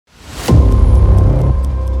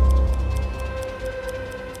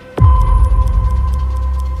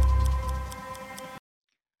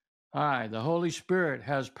Hi, the Holy Spirit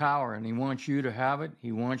has power and He wants you to have it.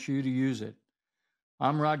 He wants you to use it.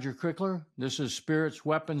 I'm Roger Crickler. This is Spirits,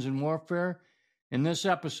 Weapons, and Warfare. In this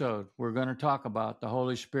episode, we're going to talk about the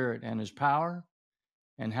Holy Spirit and His power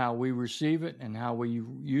and how we receive it and how we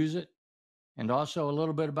use it, and also a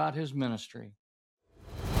little bit about His ministry.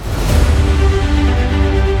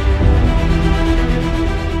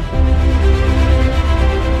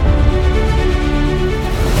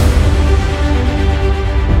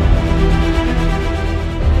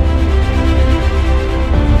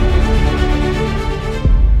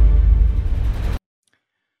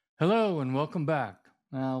 Hello and welcome back.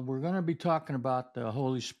 Now, we're going to be talking about the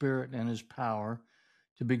Holy Spirit and His power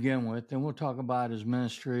to begin with, and we'll talk about His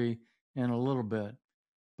ministry in a little bit.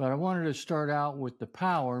 But I wanted to start out with the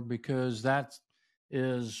power because that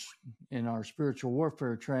is in our spiritual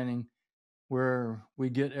warfare training where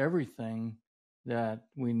we get everything that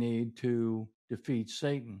we need to defeat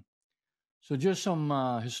Satan. So just some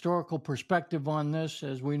historical perspective on this.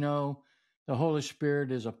 As we know, the Holy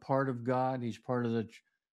Spirit is a part of God. He's part of the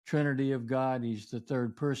Trinity of God. He's the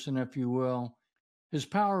third person, if you will. His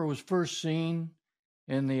power was first seen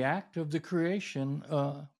in the act of the creation,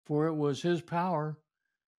 for it was His power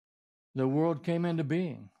the world came into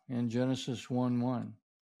being in Genesis 1:1.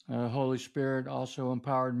 The Holy Spirit also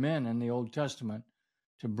empowered men in the Old Testament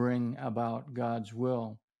to bring about God's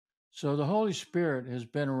will. So the Holy Spirit has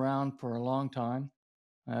been around for a long time.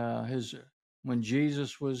 When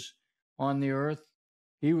Jesus was on the earth,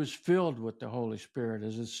 He was filled with the Holy Spirit,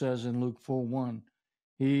 as it says in Luke 4:1.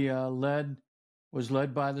 He was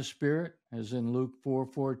led by the Spirit, as in Luke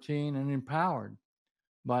 4:14, and empowered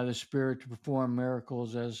by the Spirit to perform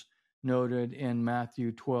miracles, as noted in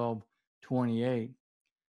Matthew 12:28.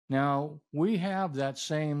 Now, we have that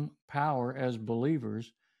same power as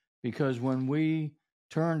believers because when we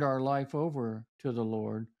turned our life over to the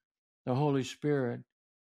Lord, the Holy Spirit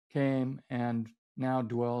came and now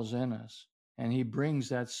dwells in us, and He brings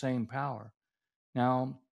that same power.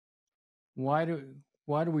 Now, why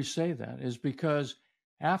do we say that? Is because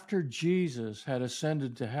after Jesus had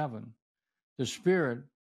ascended to heaven, the Spirit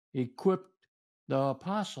equipped the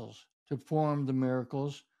apostles to perform the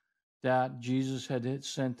miracles that Jesus had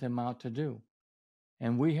sent them out to do.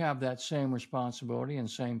 And we have that same responsibility and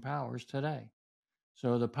same powers today.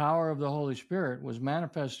 So the power of the Holy Spirit was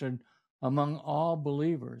manifested among all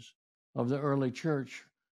believers of the early church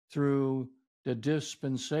through the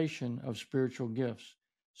dispensation of spiritual gifts,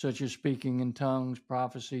 such as speaking in tongues,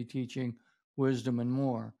 prophecy, teaching, wisdom, and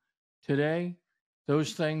more. Today,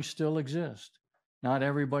 those things still exist. Not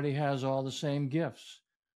everybody has all the same gifts.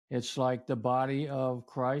 It's like the body of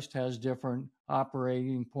Christ has different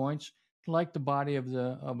operating points, like the body of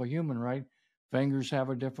a human, right? Fingers have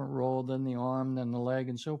a different role than the arm, than the leg,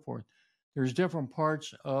 and so forth. There's different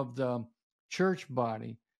parts of the church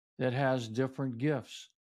body that has different gifts,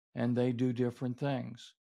 and they do different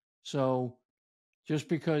things. So just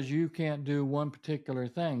because you can't do one particular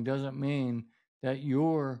thing doesn't mean that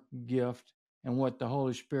your gift and what the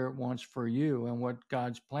Holy Spirit wants for you and what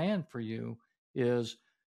God's plan for you is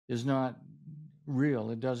not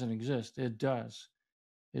real. It doesn't exist. It does.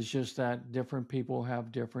 It's just that different people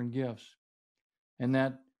have different gifts. And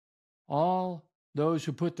that all those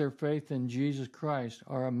who put their faith in Jesus Christ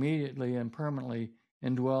are immediately and permanently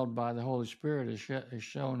indwelled by the Holy Spirit, as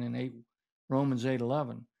shown in Romans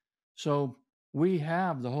 8:11. So we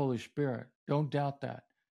have the Holy Spirit. Don't doubt that,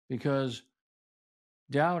 because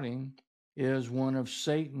doubting is one of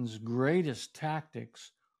Satan's greatest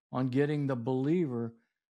tactics on getting the believer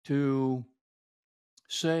to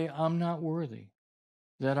say, I'm not worthy,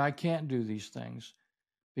 that I can't do these things.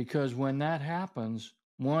 Because when that happens,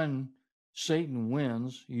 one, Satan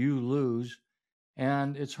wins, you lose,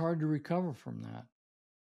 and it's hard to recover from that.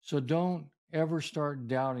 So don't ever start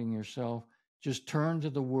doubting yourself. Just turn to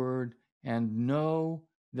the Word and know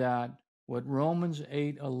that what Romans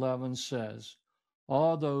 8:11 says,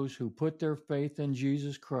 all those who put their faith in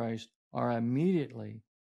Jesus Christ are immediately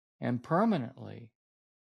and permanently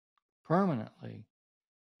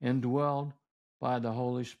indwelled by the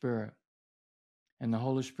Holy Spirit. And the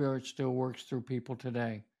Holy Spirit still works through people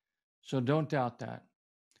today. So don't doubt that.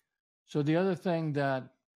 So the other thing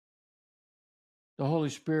that the Holy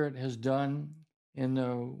Spirit has done in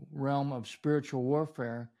the realm of spiritual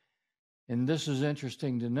warfare, and this is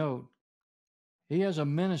interesting to note, He has a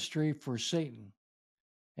ministry for Satan.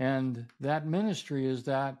 And that ministry is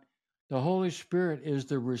that the Holy Spirit is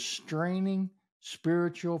the restraining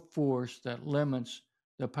spiritual force that limits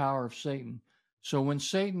the power of Satan. So when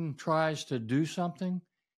Satan tries to do something,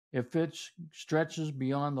 if it stretches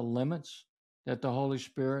beyond the limits that the Holy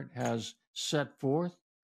Spirit has set forth,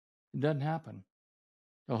 It doesn't happen.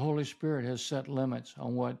 The Holy Spirit has set limits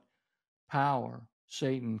on what power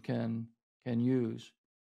Satan can use.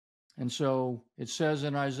 And so it says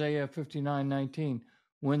in Isaiah 59:19,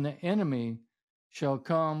 when the enemy shall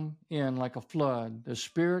come in like a flood, the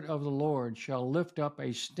Spirit of the Lord shall lift up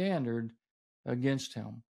a standard against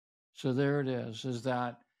him. So there it is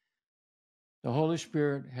that the Holy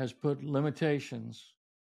Spirit has put limitations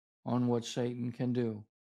on what Satan can do.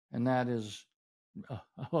 And that is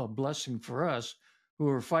a blessing for us who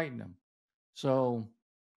are fighting him. So,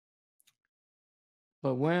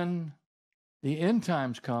 but when the end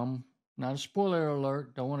times come, not a spoiler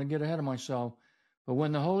alert, don't want to get ahead of myself, but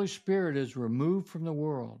when the Holy Spirit is removed from the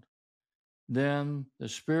world, then the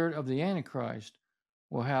spirit of the Antichrist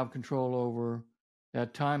will have control over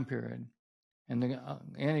that time period. And the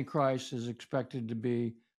Antichrist is expected to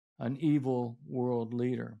be an evil world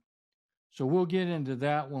leader. So we'll get into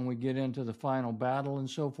that when we get into the final battle and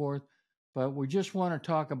so forth. But we just want to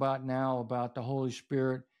talk about now about the Holy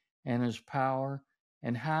Spirit and his power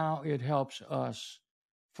and how it helps us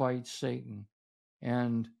fight Satan.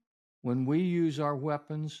 And when we use our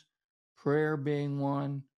weapons, prayer being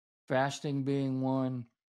one, fasting being one,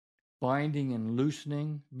 binding and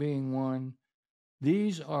loosening being one,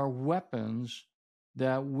 these are weapons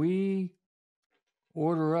that we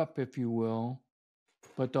order up, if you will,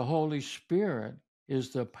 but the Holy Spirit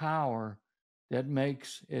is the power that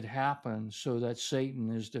makes it happen so that Satan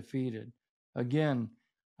is defeated. Again,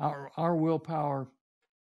 our willpower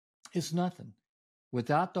is nothing.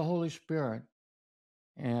 Without the Holy Spirit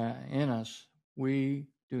in us, we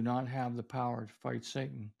do not have the power to fight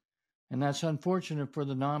Satan. And that's unfortunate for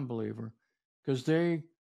the non-believer because they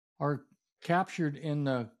are captured in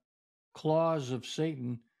the claws of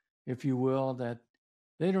Satan, if you will, that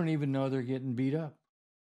they don't even know they're getting beat up.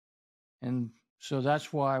 And so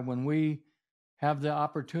that's why when we have the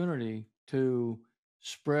opportunity to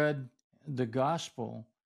spread the gospel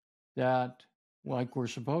that like we're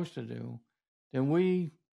supposed to do, then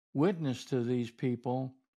we witness to these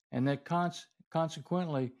people, and that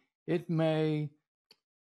consequently it may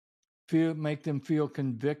make them feel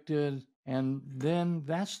convicted, and then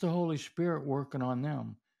that's the Holy Spirit working on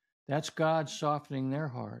them. That's God softening their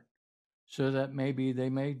heart so that maybe they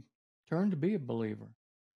may turn to be a believer.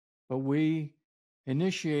 But we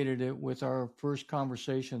initiated it with our first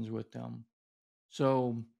conversations with them.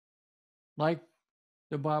 So, like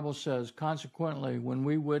the Bible says, consequently, when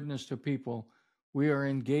we witness to people, we are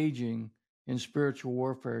engaging in spiritual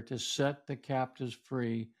warfare to set the captives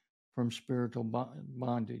free from spiritual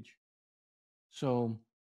bondage. So,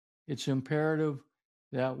 it's imperative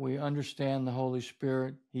that we understand the Holy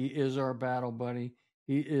Spirit. He is our battle buddy.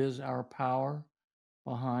 He is our power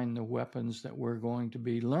behind the weapons that we're going to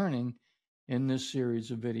be learning in this series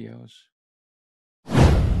of videos.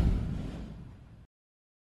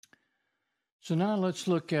 So now let's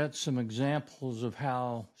look at some examples of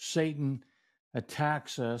how Satan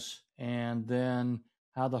attacks us and then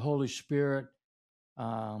how the Holy Spirit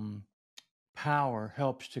power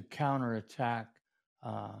helps to counterattack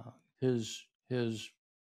his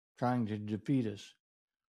trying to defeat us.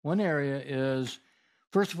 One area is,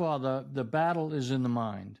 first of all, the battle is in the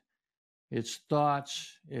mind. It's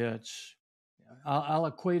thoughts. I'll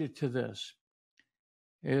equate it to this.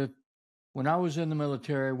 When I was in the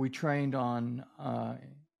military, we trained on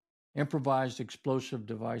improvised explosive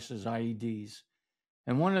devices, IEDs.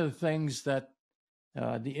 And one of the things that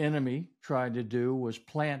the enemy tried to do was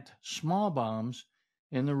plant small bombs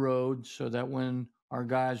in the road so that when our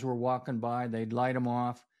guys were walking by, they'd light them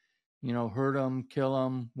off, hurt them, kill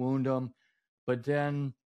them, wound them. But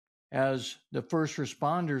then as the first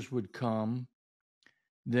responders would come,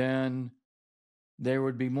 then there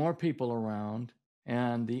would be more people around,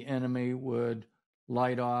 and the enemy would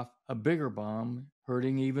light off a bigger bomb,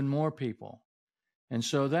 hurting even more people. And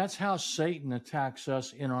so that's how Satan attacks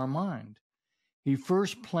us in our mind. He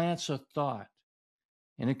first plants a thought,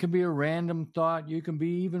 and it can be a random thought. You can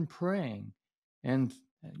be even praying, and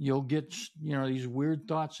you'll get, these weird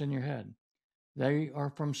thoughts in your head. They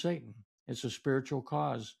are from Satan. It's a spiritual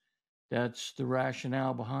cause. That's the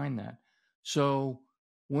rationale behind that. So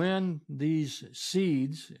when these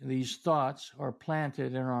seeds, these thoughts are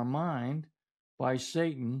planted in our mind by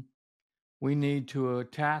Satan, we need to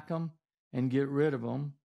attack them and get rid of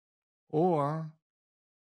them, or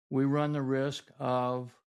we run the risk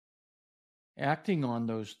of acting on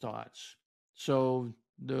those thoughts. So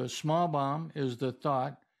the small bomb is the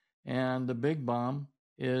thought, and the big bomb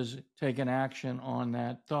is taking action on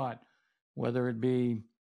that thought, whether it be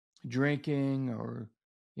drinking or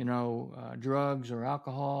drugs or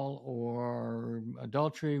alcohol or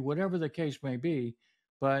adultery, whatever the case may be.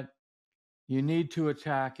 But you need to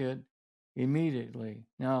attack it immediately.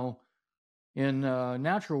 Now, in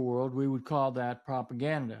natural world, we would call that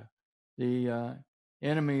propaganda. The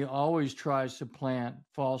enemy always tries to plant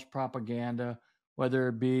false propaganda, whether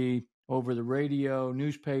it be over the radio,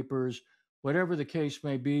 newspapers, whatever the case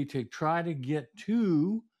may be, to try to get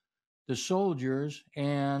to the soldiers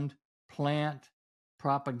and plant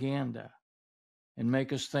propaganda and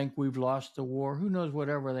make us think we've lost the war. Who knows,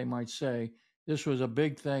 whatever they might say. This was a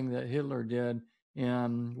big thing that Hitler did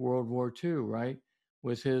in World War II, right?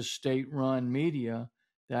 With his state run media,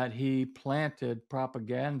 that he planted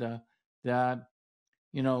propaganda that,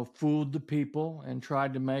 fooled the people and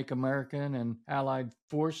tried to make American and Allied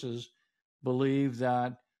forces believe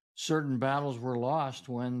that certain battles were lost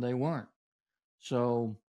when they weren't.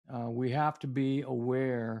 So we have to be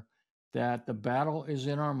aware that the battle is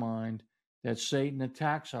in our mind, that Satan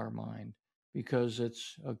attacks our mind because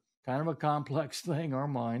it's a kind of a complex thing, our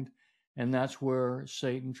mind, and that's where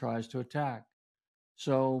Satan tries to attack.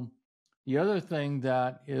 So the other thing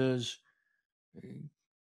that is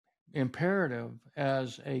imperative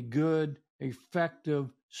as a good, effective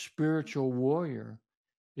spiritual warrior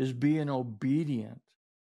is being obedient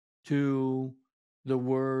to the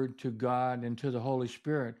Word, to God, and to the Holy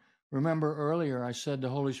Spirit. Remember earlier I said the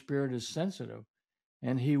Holy Spirit is sensitive,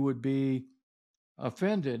 and he would be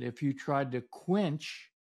offended if you tried to quench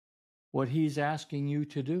what he's asking you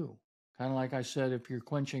to do. Kind of like I said, if you're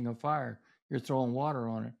quenching a fire, you're throwing water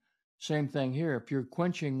on it. Same thing here. If you're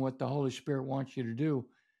quenching what the Holy Spirit wants you to do,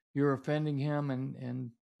 you're offending him,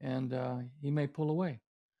 and he may pull away.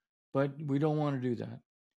 But we don't want to do that.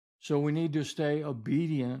 So we need to stay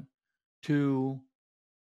obedient to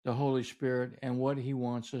the Holy Spirit and what he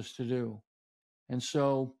wants us to do. And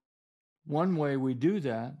so one way we do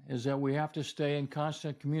that is that we have to stay in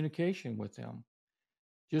constant communication with him.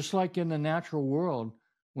 Just like in the natural world,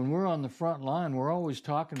 when we're on the front line, we're always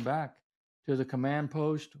talking back to the command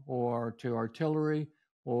post or to artillery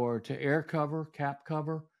or to air cover, cap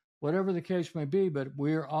cover, whatever the case may be, but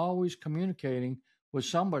we're always communicating with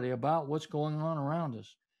somebody about what's going on around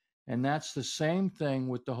us. And that's the same thing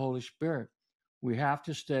with the Holy Spirit. We have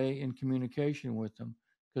to stay in communication with him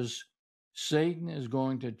because Satan is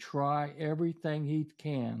going to try everything he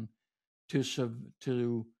can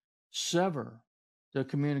to sever the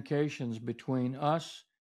communications between us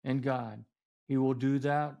and God. He will do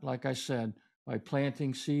that, like I said, by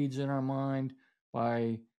planting seeds in our mind,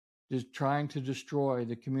 by just trying to destroy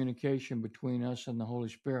the communication between us and the Holy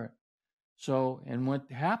Spirit. So, and what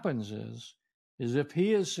happens is if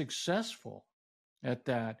he is successful at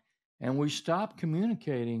that and we stop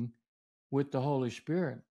communicating with the Holy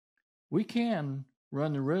Spirit, we can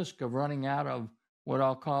run the risk of running out of what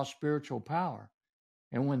I'll call spiritual power.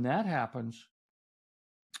 And when that happens,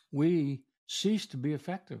 we cease to be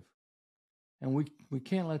effective. And we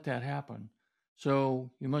can't let that happen.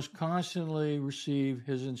 So you must constantly receive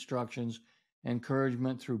his instructions,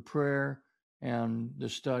 encouragement through prayer and the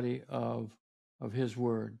study of his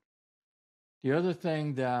word. The other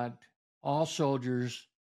thing that all soldiers,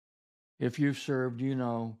 if you've served,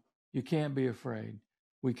 you can't be afraid.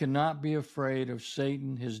 We cannot be afraid of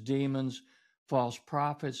Satan, his demons, false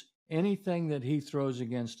prophets, anything that he throws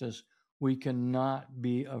against us. We cannot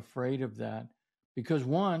be afraid of that because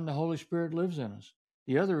one, the Holy Spirit lives in us.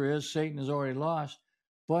 The other is Satan is already lost,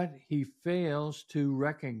 but he fails to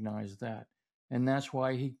recognize that. And that's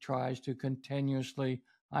why he tries to continuously,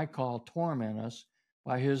 I call, torment us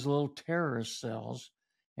by his little terrorist cells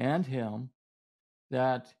and him,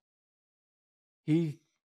 that he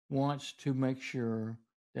wants to make sure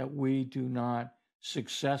that we do not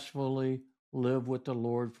successfully live with the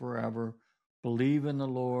Lord forever, believe in the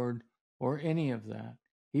Lord, or any of that.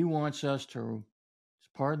 He wants us to,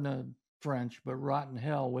 pardon the French, but rot in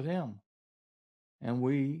hell with him. And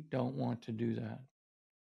we don't want to do that.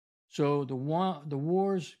 So the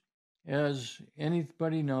wars, as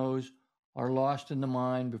anybody knows, are lost in the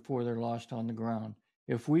mind before they're lost on the ground.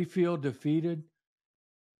 If we feel defeated,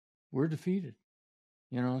 we're defeated.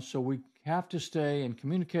 So we have to stay in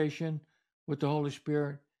communication with the Holy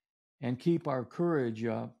Spirit and keep our courage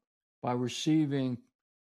up by receiving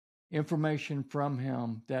information from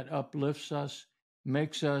him that uplifts us,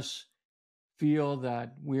 makes us feel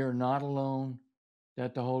that we are not alone,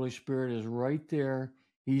 that the Holy Spirit is right there.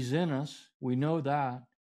 He's in us. We know that.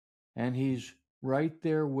 And he's right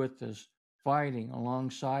there with us, fighting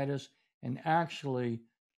alongside us and actually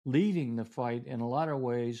leading the fight in a lot of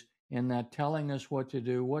ways, in that telling us what to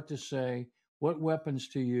do, what to say, what weapons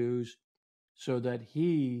to use, so that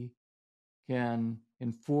he can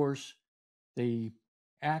enforce the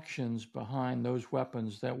actions behind those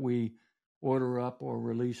weapons that we order up or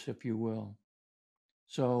release, if you will.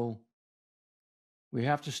 So we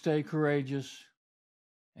have to stay courageous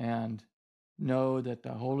and know that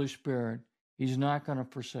the Holy Spirit, He's not going to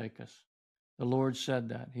forsake us. The Lord said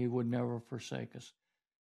that. He would never forsake us.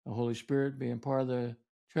 The Holy Spirit, being part of the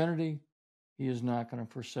Trinity, He is not going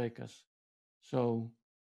to forsake us. So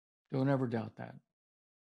don't ever doubt that.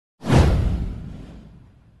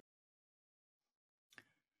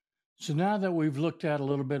 So now that we've looked at a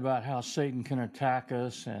little bit about how Satan can attack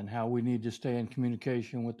us and how we need to stay in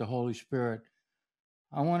communication with the Holy Spirit,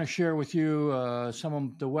 I want to share with you some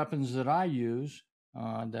of the weapons that I use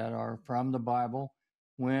that are from the Bible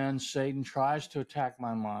when Satan tries to attack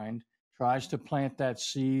my mind, tries to plant that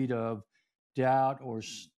seed of doubt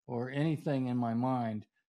or anything in my mind.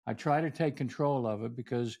 I try to take control of it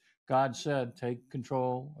because God said, take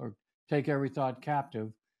control or take every thought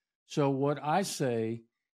captive. So what I say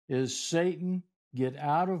is, Satan, get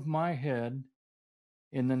out of my head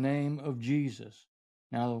in the name of Jesus.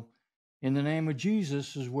 Now, in the name of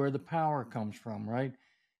Jesus is where the power comes from, right?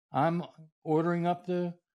 I'm ordering up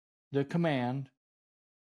the command,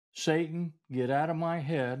 Satan, get out of my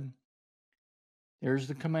head. There's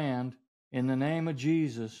the command. In the name of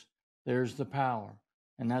Jesus, there's the power.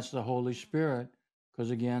 And that's the Holy Spirit,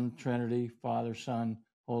 because again, Trinity, Father, Son,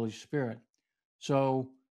 Holy Spirit. So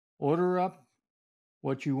order up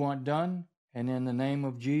what you want done, and in the name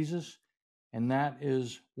of Jesus, and that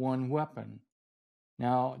is one weapon.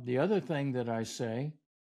 Now, the other thing that I say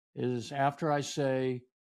is, after I say,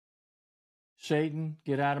 Satan,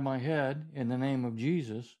 get out of my head in the name of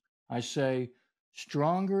Jesus, I say,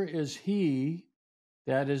 stronger is He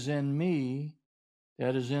that is in me,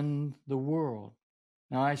 that is in the world.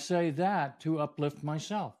 Now, I say that to uplift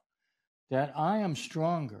myself, that I am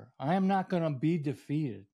stronger. I am not going to be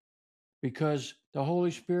defeated because the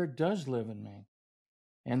Holy Spirit does live in me.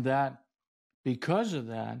 And that because of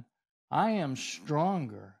that, I am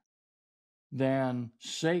stronger than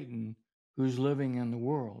Satan who's living in the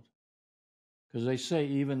world. Because they say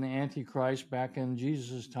even the Antichrist back in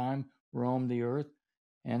Jesus' time roamed the earth,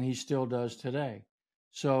 and he still does today.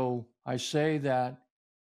 So I say that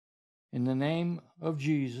in the name of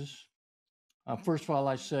Jesus, first of all,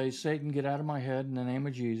 I say, Satan, get out of my head in the name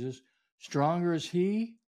of Jesus. Stronger is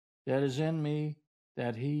He that is in me,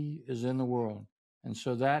 that He is in the world. And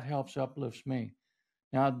so that helps uplifts me.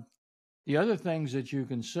 Now, the other things that you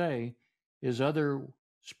can say is other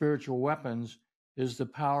spiritual weapons is the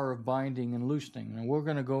power of binding and loosening. And we're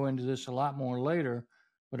going to go into this a lot more later,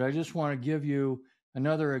 but I just want to give you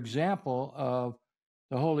another example of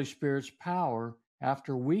the Holy Spirit's power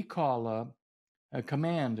after we call up a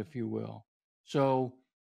command, if you will. So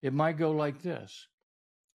it might go like this.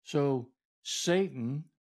 So, Satan,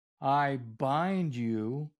 I bind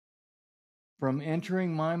you from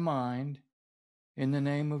entering my mind in the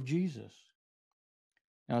name of Jesus.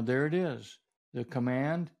 Now, there it is. The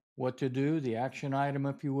command, what to do, the action item,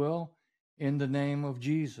 if you will, in the name of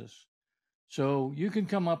Jesus. So you can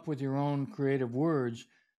come up with your own creative words,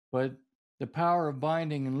 but the power of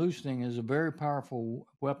binding and loosening is a very powerful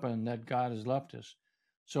weapon that God has left us.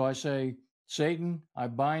 So I say, Satan, I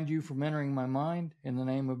bind you from entering my mind in the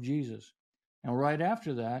name of Jesus. And right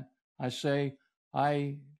after that, I say,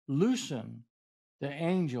 I loosen the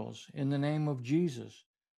angels in the name of Jesus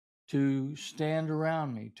to stand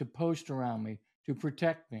around me, to post around me, to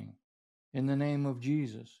protect me in the name of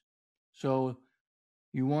Jesus. So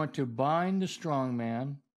you want to bind the strong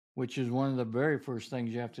man, which is one of the very first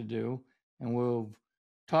things you have to do. And we'll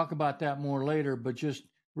talk about that more later, but just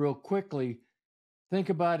real quickly, think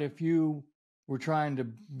about if you were trying to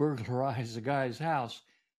burglarize a guy's house.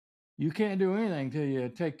 You can't do anything till you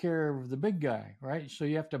take care of the big guy, right? So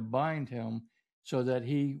you have to bind him so that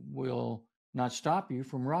he will not stop you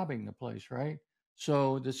from robbing the place, right?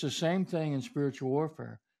 So it's the same thing in spiritual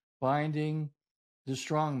warfare, binding the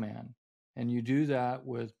strong man. And you do that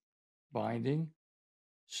with binding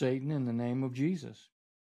Satan in the name of Jesus.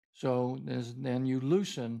 So then you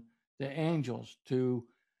loosen the angels to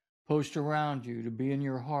post around you, to be in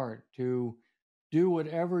your heart, to do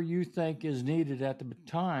whatever you think is needed at the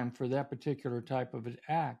time for that particular type of an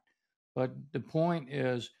act. But the point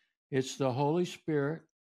is, it's the Holy Spirit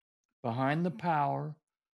behind the power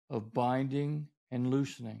of binding and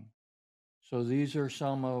loosening. So these are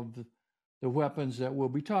some of the weapons that we'll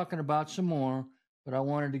be talking about some more, but I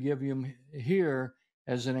wanted to give you them here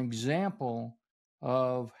as an example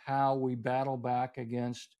of how we battle back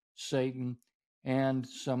against Satan and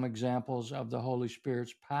some examples of the Holy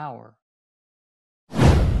Spirit's power.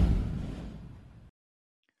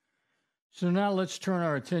 So now let's turn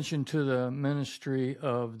our attention to the ministry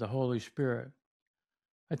of the Holy Spirit.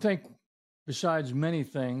 I think besides many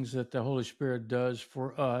things that the Holy Spirit does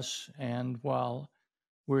for us, and while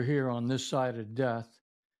we're here on this side of death,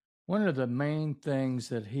 one of the main things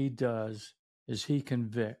that he does is he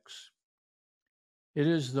convicts. It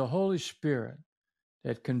is the Holy Spirit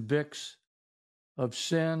that convicts of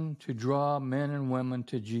sin to draw men and women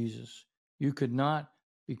to Jesus. You could not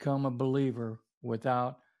become a believer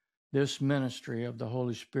without this ministry of the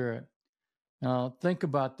Holy Spirit. Now, think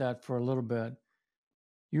about that for a little bit.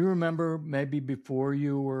 You remember maybe before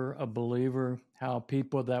you were a believer, how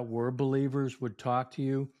people that were believers would talk to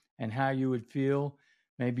you and how you would feel.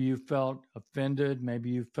 Maybe you felt offended. Maybe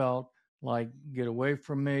you felt like, get away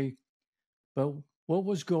from me. But what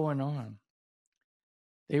was going on?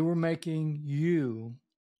 They were making you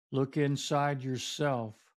look inside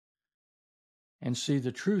yourself and see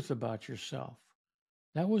the truth about yourself.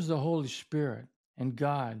 That was the Holy Spirit and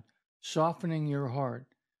God softening your heart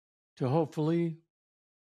to hopefully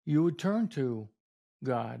you would turn to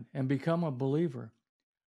God and become a believer.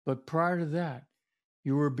 But prior to that,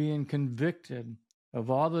 you were being convicted of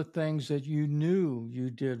all the things that you knew you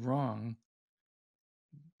did wrong,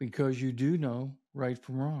 because you do know right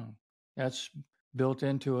from wrong. That's built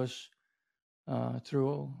into us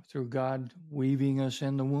through God weaving us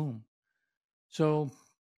in the womb. So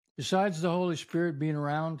besides the Holy Spirit being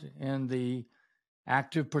around and the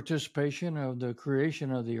active participation of the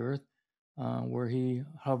creation of the earth, where he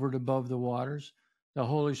hovered above the waters, the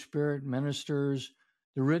Holy Spirit ministers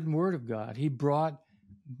the written word of God. He brought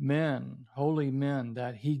men, holy men,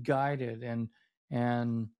 that he guided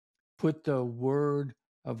and put the word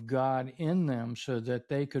of God in them so that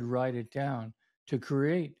they could write it down to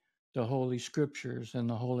create the Holy Scriptures and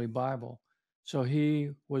the Holy Bible. So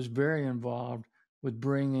he was very involved with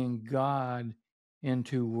bringing God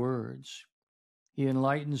into words. He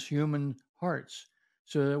enlightens human hearts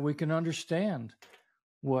so that we can understand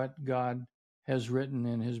what God has written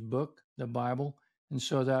in his book, the Bible, and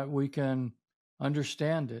so that we can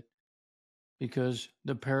understand it. Because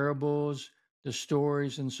the parables, the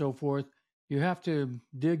stories, and so forth, you have to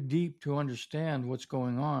dig deep to understand what's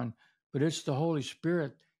going on. But it's the Holy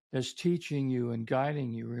Spirit that's teaching you and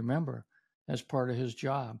guiding you. Remember, that's part of his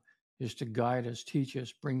job, is to guide us, teach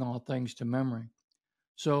us, bring all things to memory.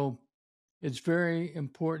 So it's very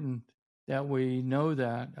important that we know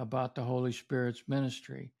that about the Holy Spirit's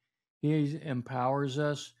ministry. He empowers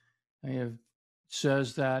us. It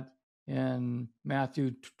says that in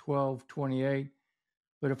Matthew 12:28.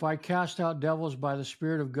 But if I cast out devils by the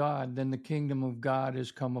Spirit of God, then the kingdom of God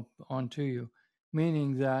is come up onto you,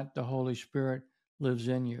 meaning that the Holy Spirit lives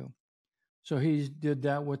in you. So he did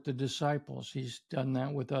that with the disciples. He's done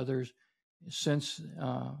that with others since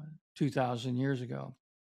 2,000 years ago.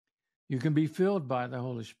 You can be filled by the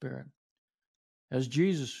Holy Spirit. As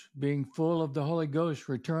Jesus, being full of the Holy Ghost,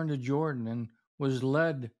 returned to Jordan and was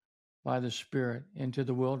led by the Spirit into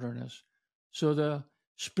the wilderness. So the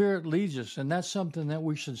Spirit leads us, and that's something that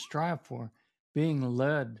we should strive for, being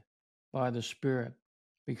led by the Spirit,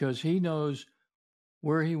 because he knows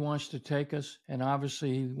where he wants to take us, and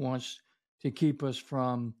obviously he wants to keep us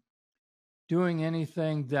from doing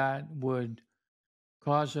anything that would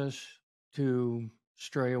cause us to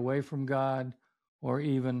stray away from God, or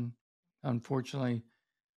even, unfortunately,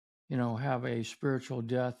 have a spiritual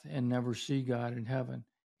death and never see God in heaven.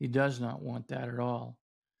 He does not want that at all.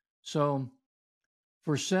 So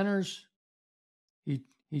for sinners,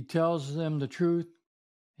 he tells them the truth.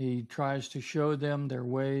 He tries to show them their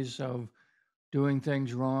ways of doing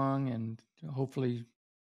things wrong and hopefully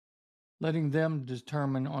letting them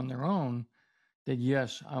determine on their own that,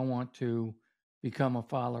 yes, I want to become a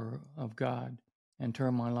follower of God and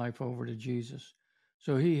turn my life over to Jesus.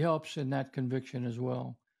 So he helps in that conviction as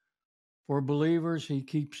well. For believers, he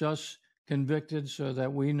keeps us convicted so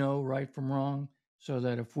that we know right from wrong, so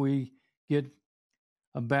that if we get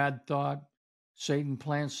a bad thought, Satan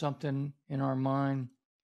plants something in our mind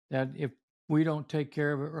that if we don't take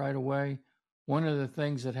care of it right away, one of the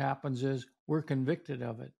things that happens is we're convicted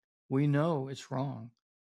of it. We know it's wrong.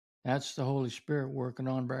 That's the Holy Spirit working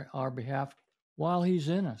on our behalf while he's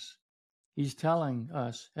in us. He's telling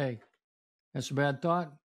us, hey, that's a bad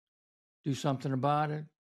thought. Do something about it.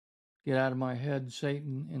 Get out of my head,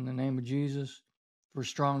 Satan, in the name of Jesus. For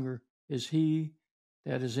stronger is he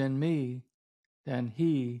that is in me than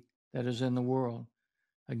he that is in the world.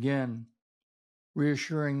 Again,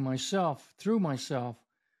 reassuring myself through myself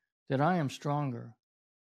that I am stronger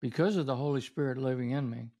because of the Holy Spirit living in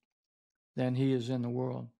me than he is in the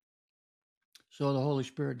world. So the Holy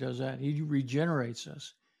Spirit does that. He regenerates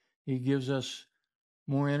us. He gives us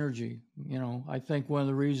more energy. I think one of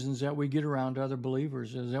the reasons that we get around other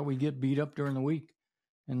believers is that we get beat up during the week.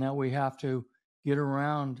 and that we have to get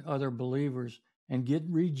around other believers and get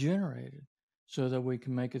regenerated so that we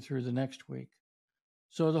can make it through the next week.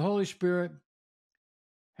 So the Holy Spirit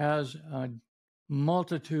has a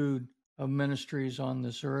multitude of ministries on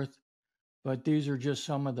this earth, but these are just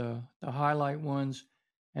some of the highlight ones.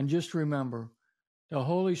 And just remember, the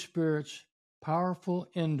Holy Spirit's powerful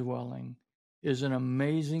indwelling is an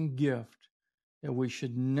amazing gift that we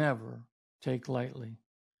should never take lightly.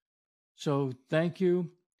 So thank you.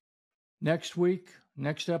 Next week,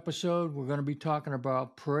 next episode, we're going to be talking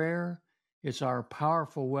about prayer. It's our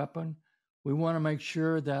powerful weapon. We want to make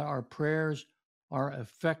sure that our prayers are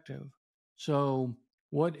effective. So,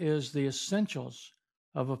 what is the essentials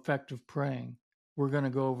of effective praying? We're going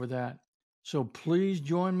to go over that. So, please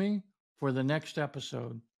join me for the next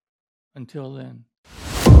episode. Until then.